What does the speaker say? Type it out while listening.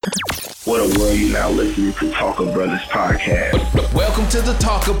What a world, you now listening to Talker Brothers Podcast. Welcome to the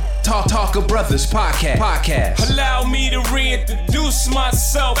Talker Brothers Podcast. Allow me to reintroduce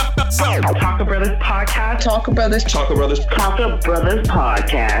myself. Talker Brothers Podcast. Talker Brothers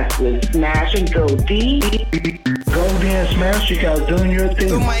Podcast with Smash and Goldie. Goldie and Smash, you guys doing your thing.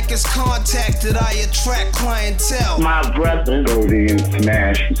 The mic is contacted, I attract clientele. My brother. Goldie and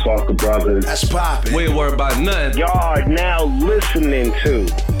Smash, Talker Brothers. That's poppin'. We ain't worried about nothing. Y'all are now listening to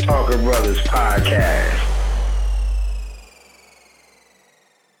Talker Brothers Podcast.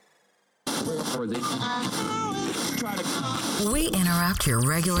 We interrupt your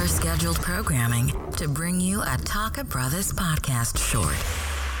regular scheduled programming to bring you a Talker Brothers Podcast short.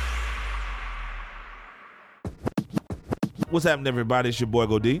 What's happening, everybody? It's your boy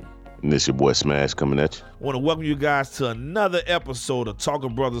Goldie. And this your boy Smash coming at you. I want to welcome you guys to another episode of Talker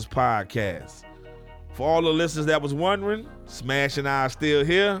Brothers Podcast. For all the listeners that was wondering, Smash and I are still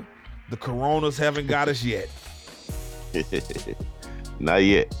here. The coronas haven't got us yet. Not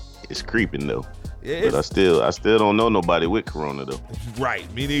yet. It's creeping though. Yeah, but I still don't know nobody with corona though.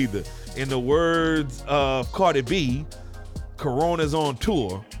 Right, me neither. In the words of Cardi B, Corona's on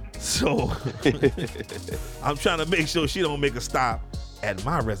tour. So I'm trying to make sure she don't make a stop at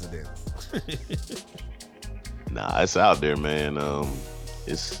my residence. Nah, it's out there, man.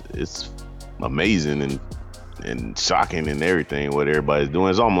 It's amazing and shocking and everything what everybody's doing.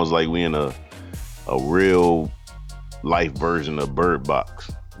 It's almost like we in a real life version of Bird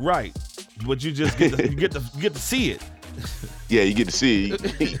Box. Right, but you just get to see it. Yeah, you get to see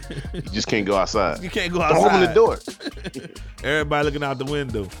it. You just can't go outside. You can't go outside. Don't open the door. Everybody looking out the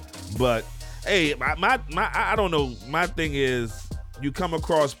window. But hey, my I don't know. My thing is, you come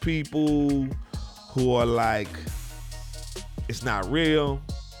across people who are like, it's not real.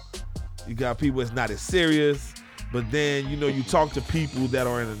 You got people it's not as serious. But then you talk to people that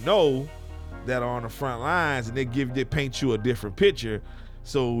are in the know, that are on the front lines, and they paint you a different picture.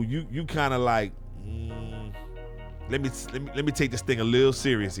 So you kind of like, let me take this thing a little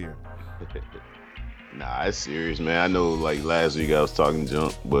serious here. Nah, it's serious, man. I know like last week I was talking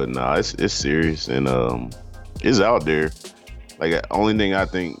junk, but nah, it's serious and it's out there. Like the only thing I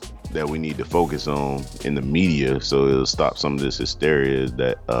think that we need to focus on in the media so it'll stop some of this hysteria is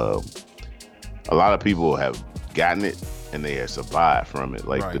that a lot of people have gotten it and they have survived from it.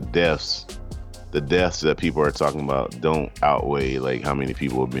 Like right. The deaths that people are talking about don't outweigh like how many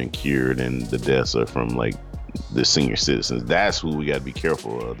people have been cured, and the deaths are from like the senior citizens. That's who we got to be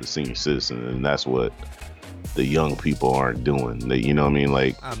careful of, the senior citizens, and that's what the young people aren't doing. You know what I mean?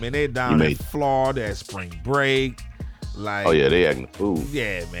 Like, they down in Florida at spring break. Like, oh yeah, they acting a fool.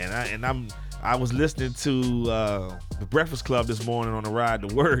 Yeah, man. I was listening to the Breakfast Club this morning on the ride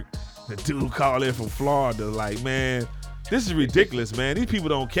to work. The dude called in from Florida, like, man, this is ridiculous, man. These people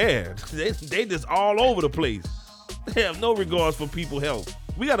don't care. They just all over the place. They have no regards for people's health.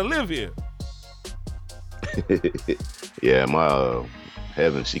 We got to live here. Yeah, my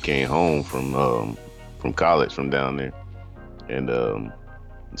Heaven, she came home from college from down there, and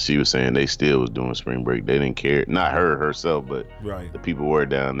she was saying they still was doing spring break. They didn't care, not her herself, but right. The people were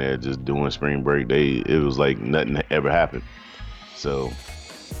down there just doing spring break. It was like nothing ever happened. So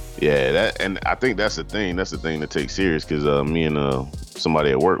yeah, and I think that's the thing to take serious, because me and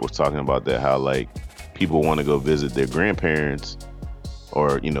somebody at work was talking about that, how like people want to go visit their grandparents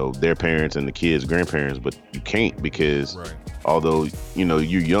or their parents and the kids' grandparents, but you can't, because right. Although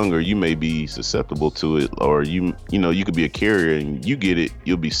you're younger, you may be susceptible to it, or you could be a carrier and you get it,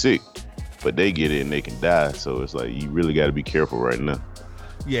 you'll be sick, but they get it and they can die. So it's like you really got to be careful right now.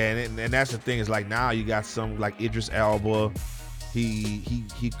 Yeah, and that's the thing, is like now you got some like Idris Elba, he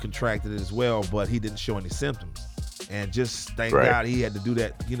contracted it as well, but he didn't show any symptoms, and just thank right. God he had to do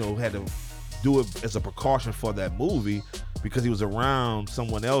that. Had to do it as a precaution for that movie, because he was around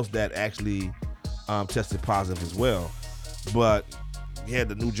someone else that actually tested positive as well. But he had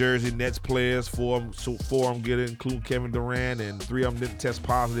the New Jersey Nets players, four of them get it, including Kevin Durant, and 3 of them didn't test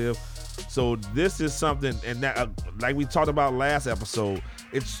positive. So this is something, and that, like we talked about last episode,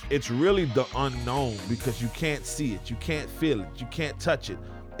 it's really the unknown, because you can't see it, you can't feel it, you can't touch it.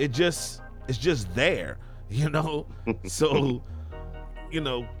 It's just there, So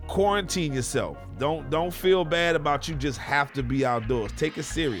quarantine yourself. Don't feel bad about you just have to be outdoors. Take it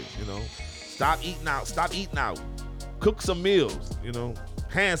serious, Stop eating out. Cook some meals,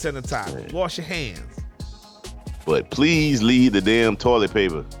 hand sanitizer, wash your hands. But please leave the damn toilet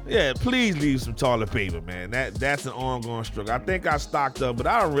paper. Yeah, please leave some toilet paper, man. That's an ongoing struggle. I think I stocked up, but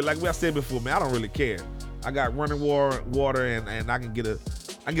I don't really, like I said before, man, I don't really care. I got running water and I can get a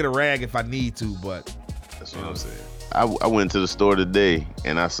rag if I need to, but that's what I'm saying. I went to the store today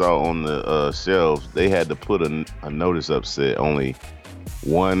and I saw on the shelves they had to put a notice up said only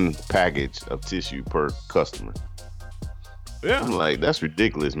one package of tissue per customer. Yeah. I'm like, that's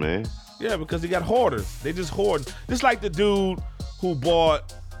ridiculous, man. Yeah, because they got hoarders. They just hoard. Just like the dude who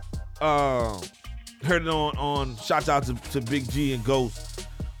bought, heard it on shouts out to Big G and Ghost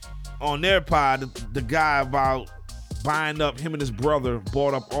on their pod. The guy about buying up, him and his brother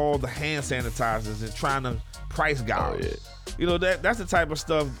bought up all the hand sanitizers and trying to price gouge. Oh, yeah. You know, that's the type of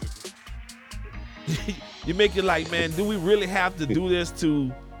stuff you make it like, man, do we really have to do this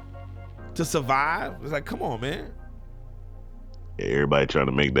to survive? It's like, come on, man. Yeah, everybody trying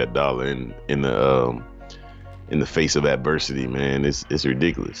to make that dollar in the face of adversity, man. It's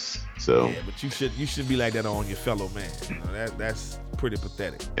ridiculous. So yeah, but you should be like that on your fellow man. You know, that's pretty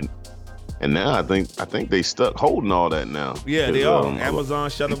pathetic. And now I think they stuck holding all that now. Yeah, they are. Amazon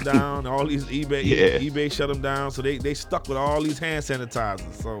shut them down. All these eBay shut them down. So they stuck with all these hand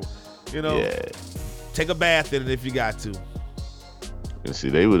sanitizers. So, you know, take a bath in it if you got to. And see,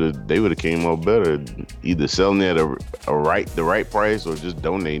 they would have came out better, either selling it at the right price or just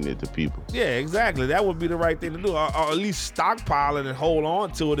donating it to people. Yeah, exactly. That would be the right thing to do, or at least stockpile it and hold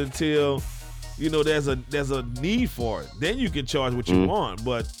on to it until, you know, there's a need for it. Then you can charge what you want.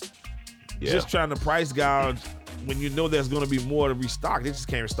 But just trying to price gouge when you know there's going to be more to restock, they just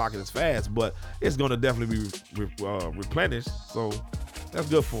can't restock it as fast. But it's going to definitely be replenished. So that's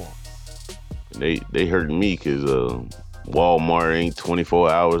good for them. They hurting me because Walmart ain't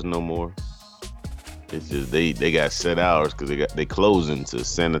 24 hours no more. It's just they got set hours because they closing to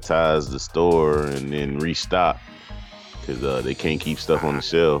sanitize the store and then restock because they can't keep stuff on the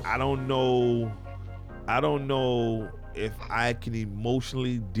shelf. I don't know if I can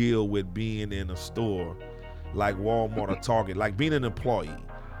emotionally deal with being in a store like Walmart or Target, like being an employee.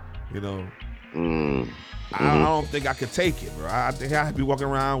 You know, I don't think I could take it, bro. I think I'd be walking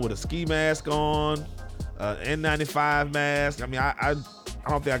around with a ski mask on, N95 mask. I mean, I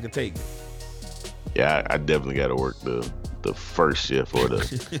don't think I could take it. Yeah, I definitely got to work the first shift or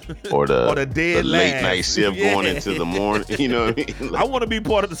the dead late night shift going into the morning. You know what I mean? I want to be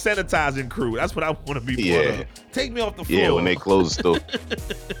part of the sanitizing crew. That's what I want to be part of. Take me off the floor. Yeah, when they close the store.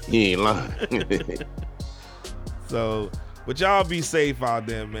 You ain't lying. So, but y'all be safe out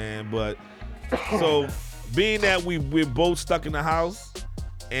there, man. But so being that we're both stuck in the house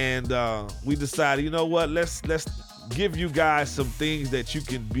and we decided, you know what, let's give you guys some things that you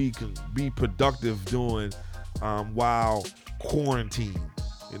can be productive doing while quarantine,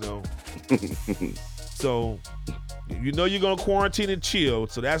 you know. So you know you're gonna quarantine and chill,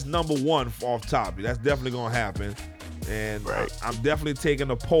 so that's number one off top. That's definitely gonna happen. And I'm definitely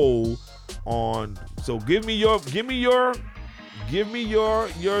taking a poll on, so give me your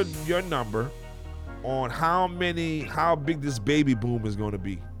number on how big this baby boom is gonna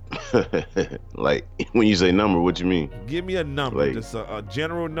be. Like, when you say number, what you mean? Give me a number, like, just a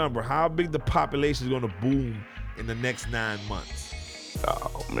general number. How big the population is going to boom in the next 9 months?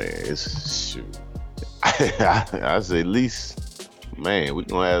 Oh man, shoot. I say at least, man, we're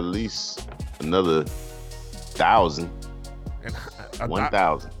gonna have at least another 1,000.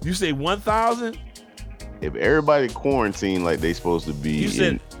 1,000. You say 1,000? If everybody quarantined like they supposed to be, you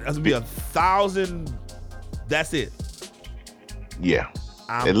said that's gonna be 1,000. That's it. Yeah.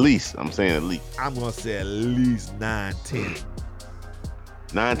 At least. I'm saying at least. I'm going to say at least 9, 10.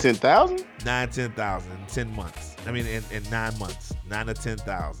 9, 10,000? 9, 10,000 in 10 months. I mean, in 9 months. 9 to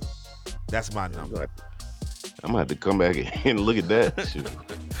 10,000. That's my number. I'm going to have to come back and look at that. Shoot.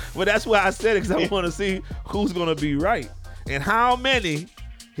 Well, that's why I said it, because I want to see who's going to be right. And how many,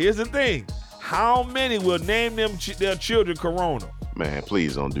 here's the thing, how many will name their children Corona? Man,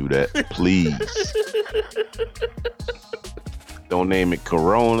 please don't do that. Please. Don't name it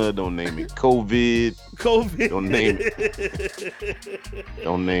Corona. Don't name it COVID. Don't name it.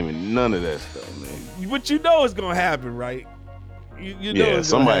 Don't name it none of that stuff, man. But you know it's gonna happen, right? You know it's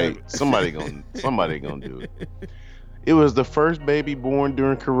somebody gonna do it. It was the first baby born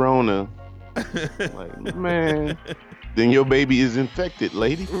during Corona. Like, man, then your baby is infected,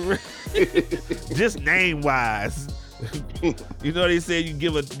 lady. Just name wise. You know they say you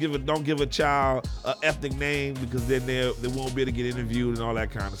don't give a child an ethnic name because then they won't be able to get interviewed and all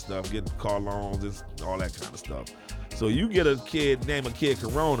that kind of stuff, get car loans and all that kind of stuff. So you get name a kid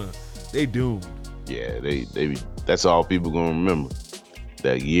Corona, they doomed. Yeah, they that's all people gonna remember.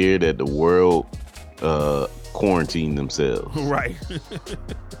 That year that the world quarantined themselves. Right.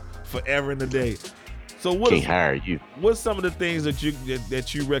 Forever and a day. So can't hire you. What's some of the things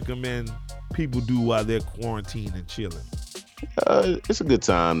that you recommend people do while they're quarantined and chilling? It's a good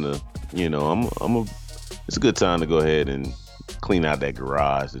time to, you know, it's a good time to go ahead and clean out that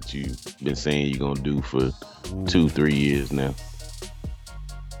garage that you've been saying you're gonna do for 2-3 years now.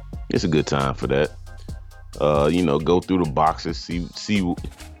 It's a good time for that. Go through the boxes, see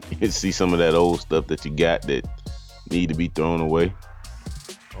some of that old stuff that you got that need to be thrown away.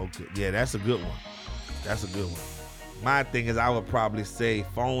 Okay, yeah, that's a good one. That's a good one. My thing is, I would probably say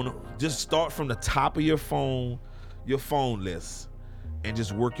phone. Just start from the top of your phone list, and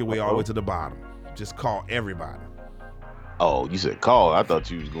just work your way all the way to the bottom. Just call everybody. Oh, you said call. I thought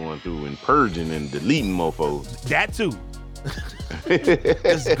you was going through and purging and deleting mofos. That too.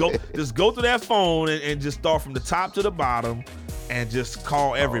 just go through that phone and just start from the top to the bottom and just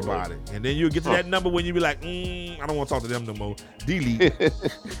call everybody. And then you'll get to that number when you be like, I don't want to talk to them no more. Delete.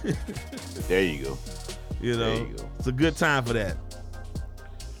 There you go. It's a good time for that.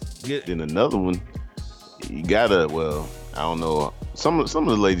 Then another one, you gotta, I don't know. Some of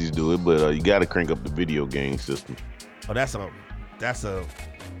the ladies do it, but you gotta crank up the video game system. Oh, that's a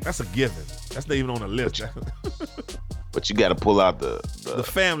given. That's not even on the list. But you gotta pull out the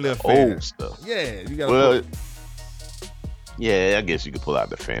family affair. Old stuff. Yeah, you gotta. Yeah, I guess you could pull out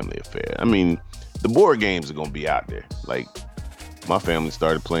the family affair. I mean, the board games are gonna be out there. Like, my family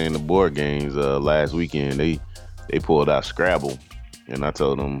started playing the board games last weekend. They pulled out Scrabble, and I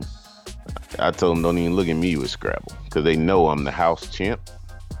told them don't even look at me with Scrabble because they know I'm the house champ.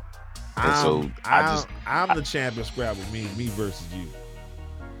 And I'm the champ of Scrabble. Me versus you.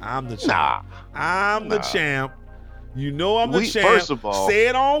 I'm the champ. I'm the champ. You know I'm the champ. First of all, say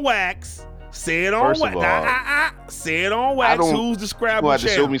it on wax. Say it on wax. Say it on wax. Who's the Scrabble champ? You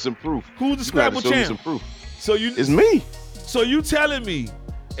have to show me some proof. Who's the Scrabble champ? Show me some proof. It's me. So you telling me,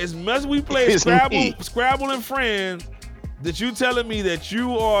 as much as we play Scrabble and Friends, that you telling me that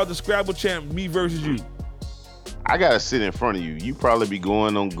you are the Scrabble champ, me versus you? I gotta sit in front of you. You probably be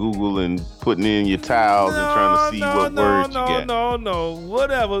going on Google and putting in your tiles and trying to see what words you got. No,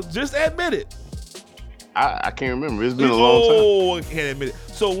 whatever. Just admit it. I can't remember. It's been a long time. Oh, I can't admit it.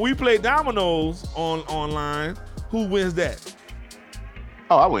 So we play dominoes online. Who wins that?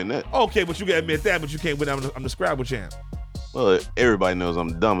 Oh, I win that. Okay, but you can admit that, but you can't win. I'm the Scrabble champ. Well, everybody knows I'm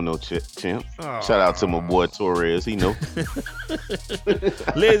the domino champ. Oh. Shout out to my boy Torres. He know.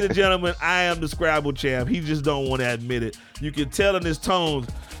 Ladies and gentlemen, I am the Scrabble champ. He just don't want to admit it. You can tell in his tones.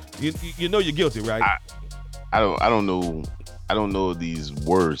 You know you're guilty, right? I don't know these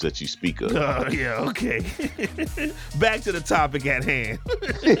words that you speak of. Yeah, okay. Back to the topic at hand.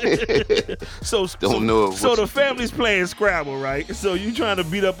 So the family's playing Scrabble, right? So you trying to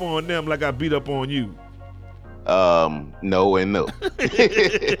beat up on them like I beat up on you? No and no.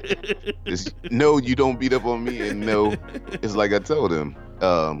 No, you don't beat up on me, and no, it's like I told him.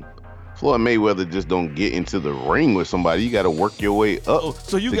 Floyd Mayweather just don't get into the ring with somebody. You got to work your way up. Oh,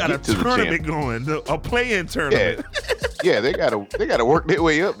 so you got a tournament going, a play-in tournament. Yeah, they gotta work their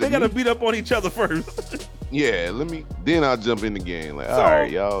way up. They gotta beat up on each other first. Yeah, then I'll jump in the game. Like, all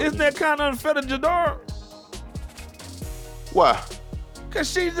right, y'all. Isn't that kind of unfair to Jadar? Why? Cause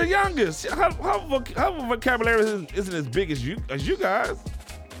she's the youngest. Her vocabulary isn't as big as you guys.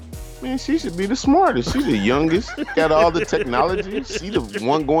 Man, she should be the smartest. She's the youngest. Got all the technology. She the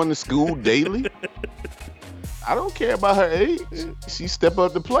one going to school daily. I don't care about her age. She step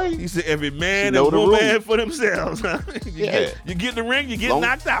up to play. He said every man and woman for themselves. You get in the ring, you get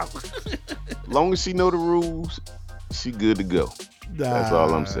knocked out. Long as she know the rules, she good to go. That's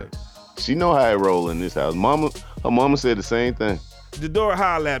all I'm saying. She know how I roll in this house. Her mama said the same thing. The door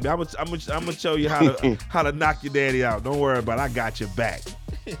holler at me. I'm gonna show you how to knock your daddy out. Don't worry about it. I got your back.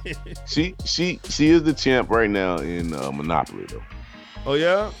 She is the champ right now in Monopoly though. Oh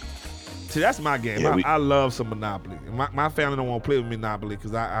yeah? See, that's my game. Yeah, I love some Monopoly. My family don't want to play with Monopoly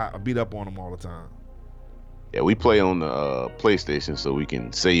because I beat up on them all the time. Yeah, we play on the PlayStation so we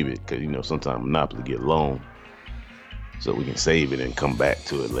can save it because sometimes Monopoly get long, so we can save it and come back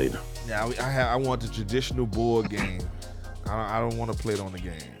to it later. Yeah, I want the traditional board game. I don't want to play it on the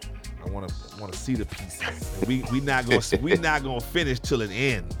game. I want to see the pieces. And we not gonna finish till it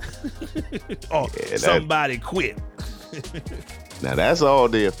ends. Somebody quit. Now that's all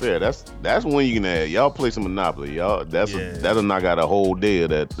day affair. That's when you can have y'all play some Monopoly. Y'all that'll knock out a whole day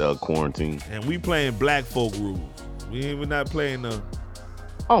of that quarantine. And we playing black folk rules. We're not playing the.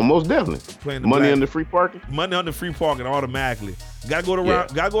 Oh, most definitely. Playing the money under free parking. Money under free parking automatically. Gotta go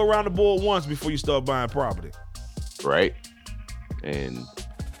around the board once before you start buying property. Right. And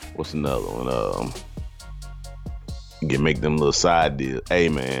what's another one? You can make them little side deals. Hey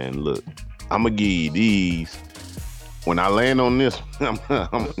man, look, I'm gonna give you these. when I land on this, I'm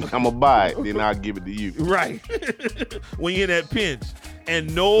gonna buy it. Then I'll give it to you. Right. When you're in that pinch,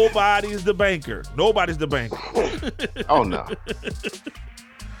 and nobody's the banker. Nobody's the banker. Oh no.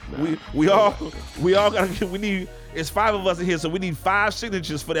 We all gotta get. We need. It's 5 of us in here, so we need 5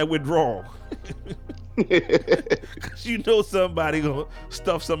 signatures for that withdrawal. Cause you know somebody gonna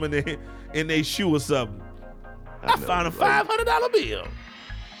stuff something in their shoe or something. I found a $500 bill.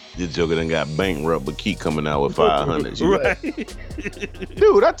 This joker done got bankrupt, but keep coming out with 500. Right.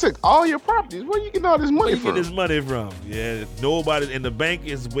 Dude, I took all your properties. Where you getting all this money Where you from? get this money from? Yeah, nobody. And the bank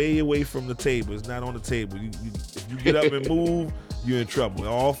is way away from the table. It's not on the table. If you get up and move, you're in trouble.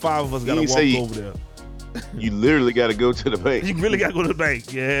 All 5 of us gotta walk over there. You literally got to go to the bank. You really gotta go to the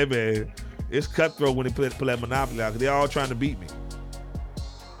bank. Yeah, man. It's cutthroat when they pull that Monopoly out. Cause they're all trying to beat me.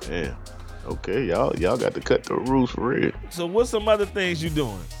 Yeah. Okay, y'all got to cut the rules for real. So what's some other things you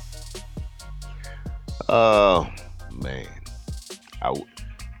doing? Man,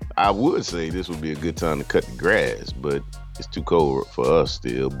 I would say this would be a good time to cut the grass, but it's too cold for us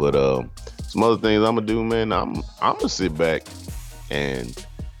still. But some other things I'm gonna do, man. I'm gonna sit back and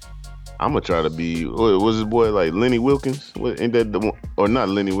I'm gonna try to be. What's his boy like Lenny Wilkins? Ain't that the one? Or not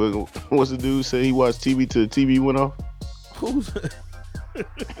Lenny Wilkins? What's the dude say he watched TV till the TV went off? Who's?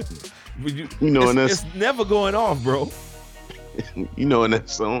 You know, and that's it's never going off, bro. You know, in that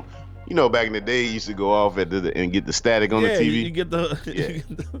song. You know, back in the day, you used to go off and get the static on the TV. You get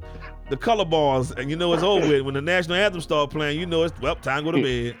the color bars, and you know it's over with. When the national anthem start playing, you know it's time to go to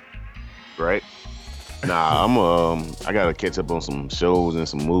bed. Right. Nah, I gotta catch up on some shows and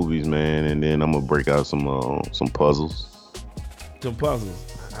some movies, man, and then I'm gonna break out some puzzles. Some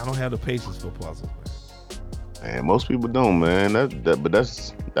puzzles. I don't have the patience for puzzles, man. Man, most people don't, man. But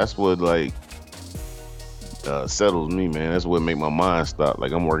that's what like settles me, man. That's what make my mind stop.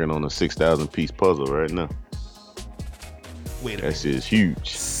 Like I'm working on a 6,000 piece puzzle right now. Wait a minute. That shit is huge.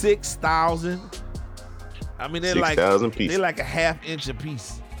 6,000. I mean, they're 6,000 pieces. They're like a ½ inch a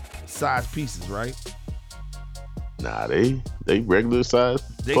piece, size pieces, right? Nah, they regular size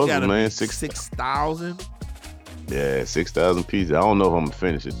puzzles, man. 6,000. Yeah, 6,000 pieces. I don't know if I'm gonna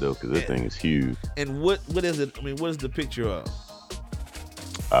finish it though, cause this thing is huge. And what is it? I mean, what is the picture of?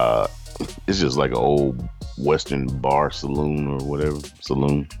 It's just like an old Western bar saloon or whatever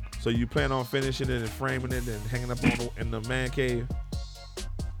saloon. So you plan on finishing it and framing it and hanging up in the man cave?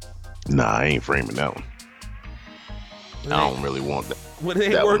 Nah, I ain't framing that one. I don't really want that. Well,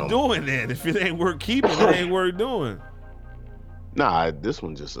 it ain't worth doing then. If it ain't worth keeping, it ain't worth doing. Nah, this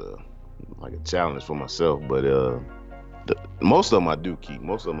one just like a challenge for myself. But most of them I do keep.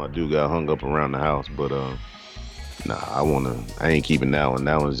 Most of them I do got hung up around the house. But nah, I ain't keeping that one.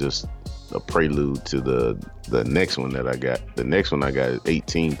 That one's just a prelude to the next one that I got. The next one I got is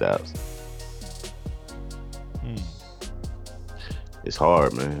 18,000. It's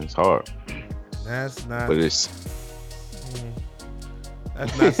hard, man. It's hard. That's not. But it's.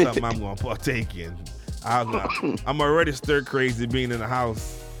 That's not something I'm gonna partake in. I'm already stir crazy being in the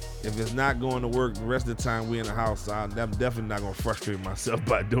house. If it's not going to work the rest of the time we in the house, I'm definitely not gonna frustrate myself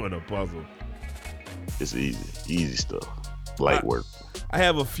by doing a puzzle. It's easy stuff, light work. I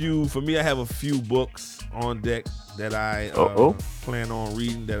have a few books on deck that I plan on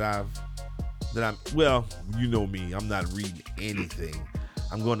reading. Well, you know me, I'm not reading anything.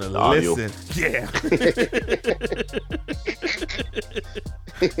 I'm going to listen. Yeah.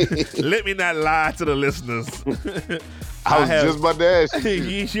 Let me not lie to the listeners. I was just about to ask you.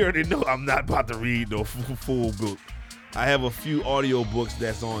 You already know I'm not about to read no full book. I have a few audio books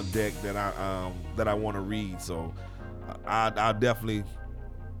that's on deck that I want to read. So I'll definitely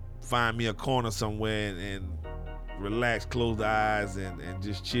find me a corner somewhere and relax, close the eyes, and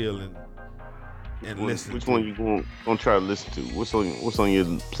just chill and listen. Which one you gonna try to listen to? What's on your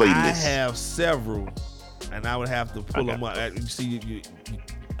playlist? I have several, and I would have to pull them up. You see,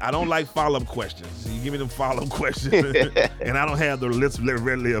 I don't like follow-up questions. So you give me them follow-up questions, and I don't have the list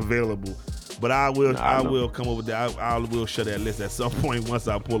readily available. But I will come up with that. I will share that list at some point once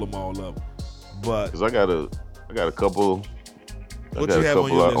I pull them all up. But because I got a couple. What you have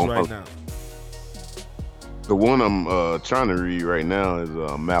on your list right now? The one I'm trying to read right now is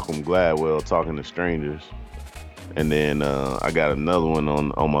Malcolm Gladwell, Talking to Strangers. And then I got another one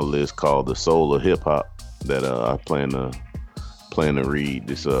on my list called The Soul of Hip Hop that I plan to read.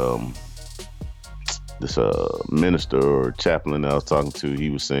 This minister or chaplain that I was talking to, he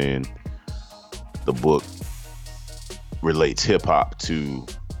was saying the book relates hip hop to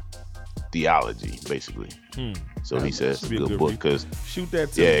theology, basically. So he says it's a good book because shoot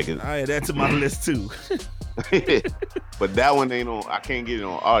that too. Yeah, I add that to my list too. But that one ain't on. I can't get it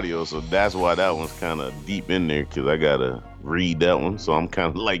on audio, so that's why that one's kind of deep in there because I gotta read that one. So I'm kind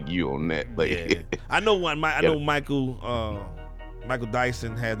of like you on that. Like, yeah. I know one. I know Michael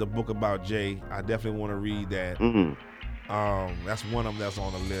Dyson had the book about Jay. I definitely want to read that. That's one of them that's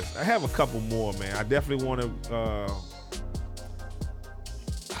on the list. I have a couple more, man. I definitely want to.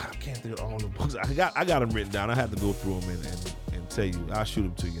 I can't think of all the books. I got them written down. I have to go through them and tell you. I'll shoot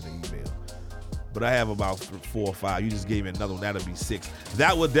them to you in the email. But I have about 4 or 5. You just gave me another one. That'll be 6.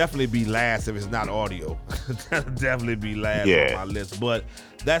 That would definitely be last if it's not audio. That'll definitely be last on my list. But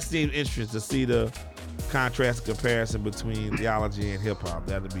that seems interesting to see the contrast and comparison between theology and hip hop.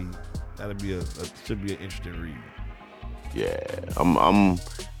 Should be an interesting read. Yeah,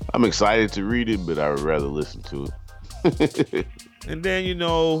 I'm excited to read it, but I would rather listen to it. And then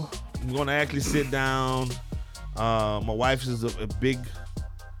I'm gonna actually sit down. My wife is a big.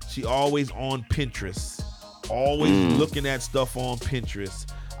 She always on Pinterest, always looking at stuff on Pinterest.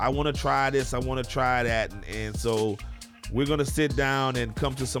 I want to try this. I want to try that, and so we're gonna sit down and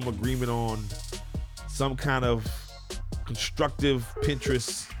come to some agreement on some kind of constructive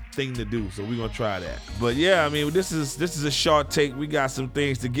Pinterest thing to do. So we're gonna try that. But yeah, I mean, this is a short take. We got some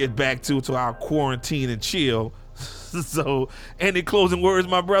things to get back to our quarantine and chill. So, any closing words,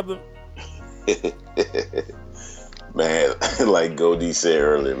 my brother? Man, like Goldie said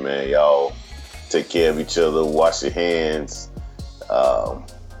earlier, man, y'all take care of each other, wash your hands,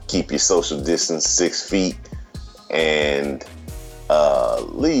 keep your social distance 6 feet, and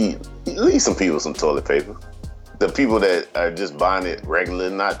leave some people some toilet paper. The people that are just buying it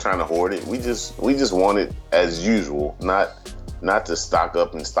regularly, not trying to hoard it, we just want it as usual, not to stock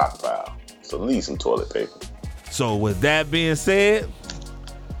up and stockpile. So leave some toilet paper. So with that being said,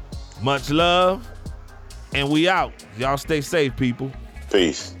 much love, and we out. Y'all stay safe, people.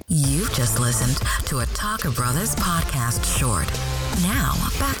 Peace. You've just listened to a Talker Brothers podcast short. Now,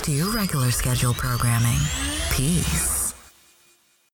 back to your regular scheduled programming. Peace.